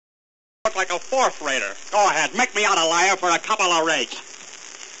look like a fourth-rater. Go ahead, make me out a liar for a couple of rates.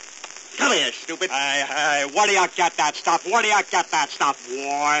 Come here, stupid. Hey, where do you get that stuff? Where do you get that stuff,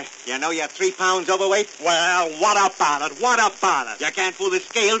 boy? You know you're 3 pounds overweight? Well, what about it? What about it? You can't fool the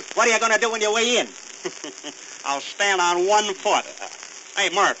scales. What are you going to do when you weigh in? I'll stand on 1 foot. Hey,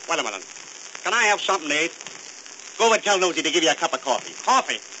 Murph, wait a minute. Can I have something to eat? Go and tell Nosy to give you a cup of coffee.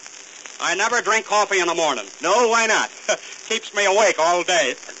 Coffee? I never drink coffee in the morning. No, why not? Keeps me awake all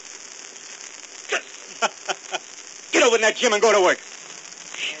day. Get over in that gym and go to work.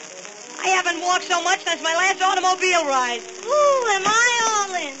 I haven't walked so much since my last automobile ride. Ooh, am I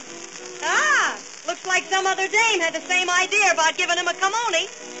all in? Ah, looks like some other dame had the same idea about giving him a kimono.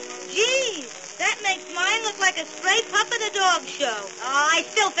 Geez, that makes mine look like a stray pup at a dog show. Oh, I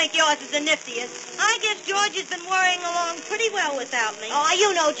still think yours is the niftiest. I guess George has been worrying along pretty well without me. Oh,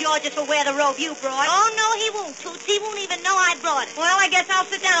 you know Georges will wear the robe you brought. Oh, no, he won't, Toots. He won't even know I brought it. Well, I guess I'll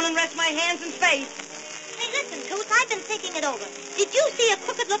sit down and rest my hands and face. Hey, listen, Toots, I've been thinking it over. Did you see a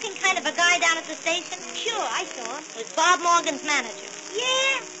crooked-looking kind of a guy down at the station? Sure, I saw him. It was Bob Morgan's manager.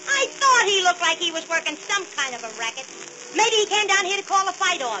 Yeah, I thought he looked like he was working some kind of a racket. Maybe he came down here to call a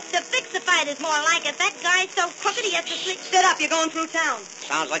fight off. To fix the fight is more like it. That guy's so crooked he has to sleep. Sit up, you're going through town.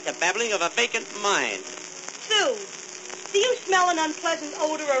 Sounds like the babbling of a vacant mind. Sue, do you smell an unpleasant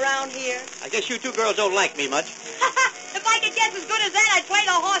odor around here? I guess you two girls don't like me much. If I could guess as good as that, I'd play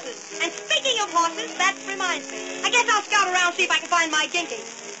the horses. And speaking of horses, that reminds me. I guess I'll scout around, see if I can find my dinky.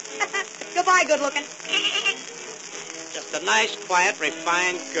 Goodbye, good-looking. Just a nice, quiet,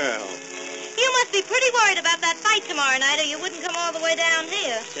 refined girl. You must be pretty worried about that fight tomorrow night, or you wouldn't come all the way down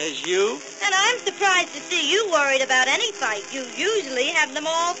here. Says you? And I'm surprised to see you worried about any fight. You usually have them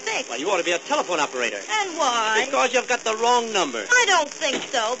all fixed. Well, you ought to be a telephone operator. And why? Because you've got the wrong number. I don't think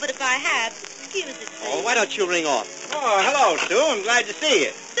so, but if I have, excuse it, please. Oh, why don't you ring off? Oh, hello, Sue. I'm glad to see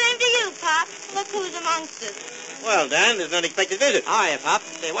you. Same to you, Pop. Look who's amongst us. Well, Dan, there's an unexpected visit. Hiya, Pop.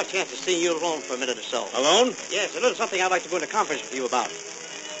 Say, what chance of seeing you alone for a minute or so? Alone? Yes, a little something I'd like to go into conference with you about.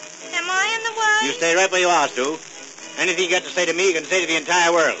 Am I in the way? You stay right where you are, Sue. Anything you got to say to me, you can say to the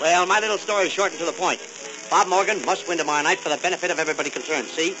entire world. Well, my little story is short and to the point. Bob Morgan must win tomorrow night for the benefit of everybody concerned,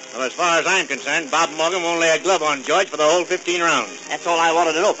 see? Well, as far as I'm concerned, Bob Morgan won't lay a glove on George for the whole 15 rounds. That's all I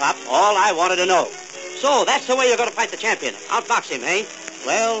wanted to know, Pop. All I wanted to know. So, that's the way you're going to fight the champion. Outbox him, eh?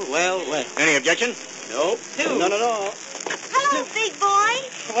 Well. Any objection? Nope. No. Hello, big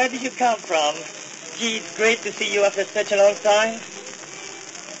boy. Where did you come from? Gee, it's great to see you after such a long time.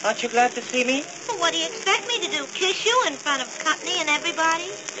 Aren't you glad to see me? Well, what do you expect me to do? Kiss you in front of Cutney and everybody?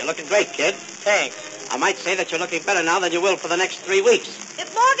 You're looking great, kid. Thanks. I might say that you're looking better now than you will for the next 3 weeks.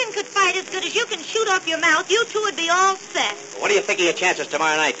 If Morgan could fight as good as you can shoot off your mouth, you two would be all set. What do you think of your chances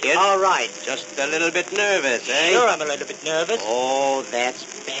tomorrow night, kid? All right. Just a little bit nervous, eh? Sure, I'm a little bit nervous. Oh, that's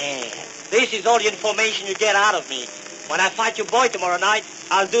bad. This is all the information you get out of me. When I fight your boy tomorrow night,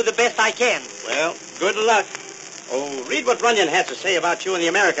 I'll do the best I can. Well, good luck. Oh, read what Runyon has to say about you in the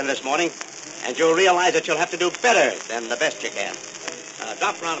American this morning, and you'll realize that you'll have to do better than the best you can.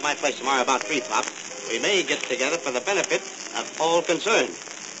 Drop around to my place tomorrow about 3, Pop. We may get together for the benefit of all concerned.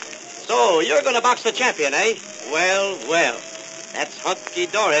 So, you're going to box the champion, eh? Well. That's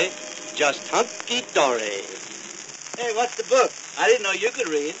hunky-dory. Just hunky-dory. Hey, what's the book? I didn't know you could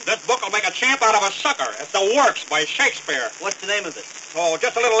read. This book will make a champ out of a sucker. It's The Works by Shakespeare. What's the name of it? Oh,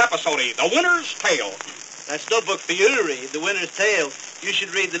 just a little episode-y. The Winner's Tale. That's no book for you to read. The Winner's Tale. You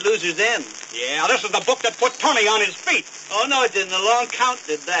should read The Loser's End. Yeah, this is the book that put Tony on his feet. Oh, no, it didn't. A long count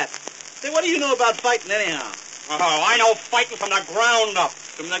did that. Say, what do you know about fighting anyhow? Oh, I know fighting from the ground up.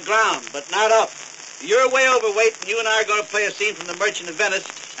 From the ground, but not up. You're way overweight, and you and I are going to play a scene from The Merchant of Venice,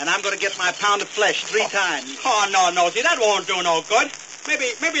 and I'm going to get my pound of flesh 3 times. Oh, no. See, that won't do no good.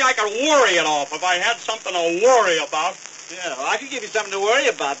 Maybe I could worry it off if I had something to worry about. Yeah, well, I could give you something to worry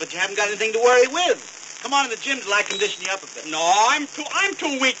about, but you haven't got anything to worry with. Come on in the gym till I condition you up a bit. No, I'm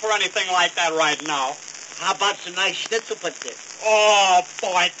too weak for anything like that right now. How about some nice schnitzel pudding? Oh,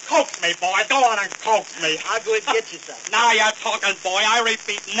 boy, coax me, boy. Go on and coax me. I'll go and get you some. Now you're talking, boy. I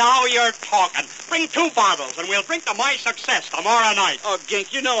repeat, now you're talking. Bring 2 bottles, and we'll drink to my success tomorrow night. Oh,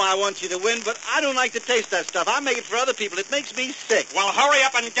 Gink, you know I want you to win, but I don't like to taste that stuff. I make it for other people. It makes me sick. Well, hurry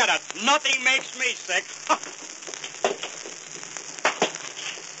up and get it. Nothing makes me sick.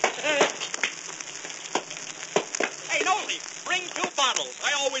 Hey, Nosey, bring 2 bottles.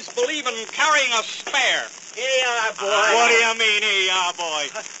 I always believe in carrying a spare. Here you are, boy. What do you mean, here you are, boy?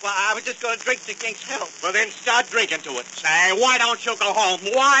 Well, I was just going to drink to Gink's health. Well, then start drinking to it. Say, why don't you go home?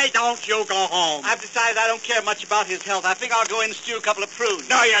 Why don't you go home? I've decided I don't care much about his health. I think I'll go in and stew a couple of prunes.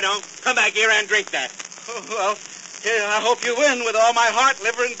 No, you don't. Come back here and drink that. Well, Yeah, I hope you win with all my heart,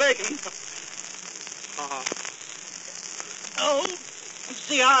 liver, and bacon. Oh,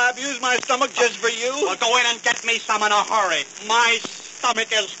 see how I abuse my stomach just for you? Well, go in and get me some in a hurry. My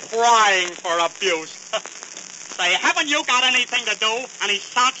stomach is crying for abuse. Say, haven't you got anything to do? Any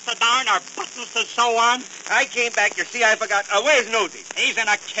socks to darn or buttons to sew on? I came back. You see, I forgot. Where's Nosy? He's in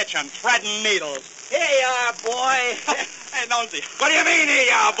the kitchen, threading needles. Here you are, boy. Hey, Nosy. What do you mean, here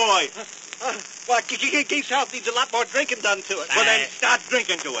you are, boy? Well, Geese Health needs a lot more drinking done to it. Well, then start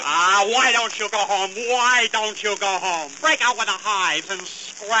drinking to it. Why don't you go home? Why don't you go home? Break out with the hives and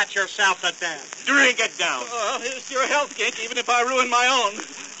scratch yourself to death. Drink it down. It's your health gink, even if I ruin my own.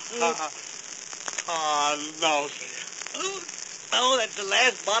 Nosy. Oh, that's the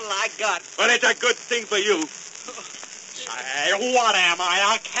last bottle I got. Well, it's a good thing for you. Say, what am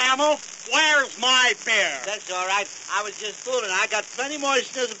I, a camel? Where's my beer? That's all right. I was just fooling. I got plenty more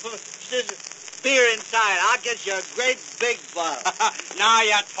beer inside. I'll get you a great big bottle. Now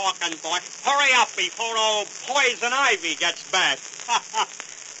you're talking, boy. Hurry up before old Poison Ivy gets back.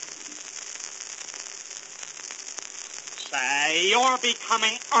 Say, you're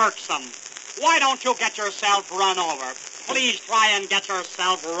becoming irksome. Why don't you get yourself run over? Please try and get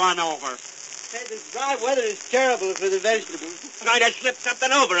yourself run over. Hey, this dry weather is terrible for the vegetables. Trying to slip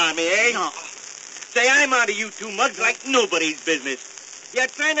something over on me, eh? No. Say, I'm onto you two mugs like nobody's business. You're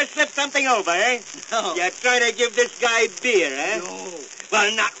trying to slip something over, eh? No. You're trying to give this guy beer, eh? No.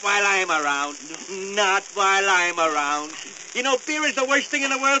 Well, not while I'm around. Not while I'm around. You know, beer is the worst thing in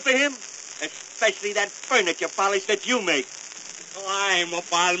the world for him. Especially that furniture polish that you make. I'm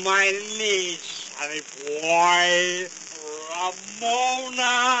up on my knees, sonny boy.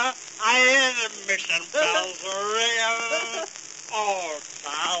 Ramona, I hear the mission bells ringing. Oh,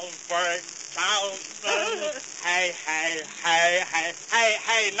 Salzburg, Salzburg. Hey,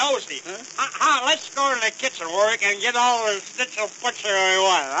 Nosy. Let's go to the kitchen where we can get all the schnitzel butcher we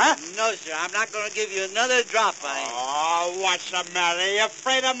want, huh? No, sir. I'm not going to give you another drop. Oh, what's the matter? You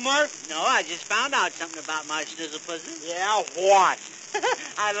afraid of mirth? No, I just found out something about my schnizzle pussy. Yeah, what?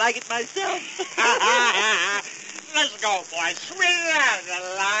 I like it myself. Let's go, boy. Swing out the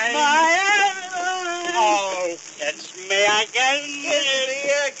line. Oh, it's me again. It's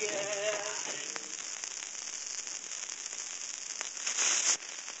me again.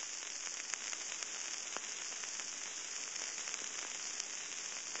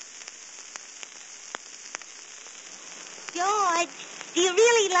 George, do you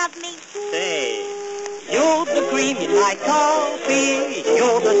really love me? Say, you're the cream in my coffee,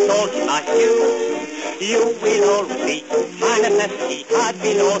 you're the salt in my stew. You will always be my necessity, I'd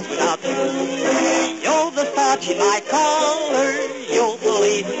be lost without you. You're the starch in my collar, you're the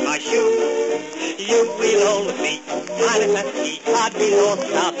leaf in my shoe. You will always be my necessity, I'd be lost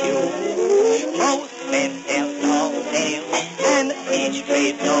without you. Most men tell no tale, and each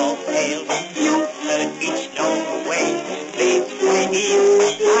trade no tale. You heard each no way. This way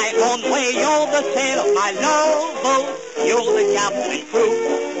is my own way. You're the sail of my love boat. You're the captain crew.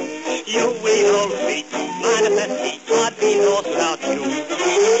 You will always be my necessity. I'd be lost without you.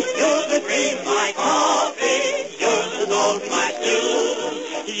 You're the cream of my coffee. You're the salt in my stew.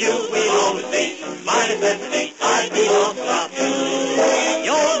 You will always be my necessity. I'd be lost without you.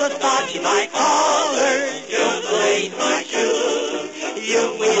 You're the starch in my collar. You're the lace in my shoe. You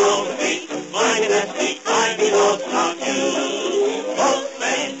will always be my necessity. I'd be lost without you. Both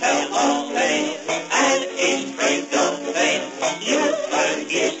men tell all tales, and each phrase does fail. You heard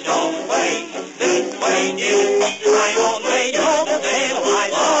each own way. This way is my own way. You're the sail of my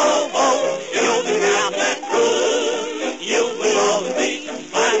love boat. You're the captain crew. You will always be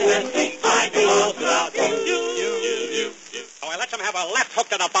my necessity. I'd be lost without you. Oh, I let him have a left hook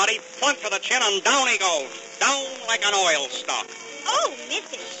to the body, plunk to the chin, and down he goes. Down like an oil stock. Oh,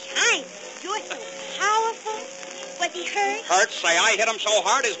 Mr. Shine, you're so powerful. Was he hurt? Hurt? Say, I hit him so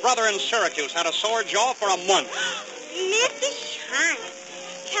hard his brother in Syracuse had a sore jaw for a month. Mr. Shine,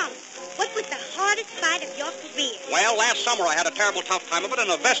 tell me, what was the hardest fight of your career? Well, last summer I had a terrible tough time of it in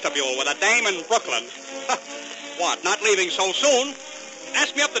a vestibule with a dame in Brooklyn. What, not leaving so soon?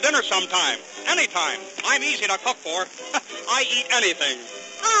 Ask me up to dinner sometime. Anytime. I'm easy to cook for. I eat anything.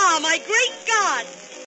 Oh, my great God.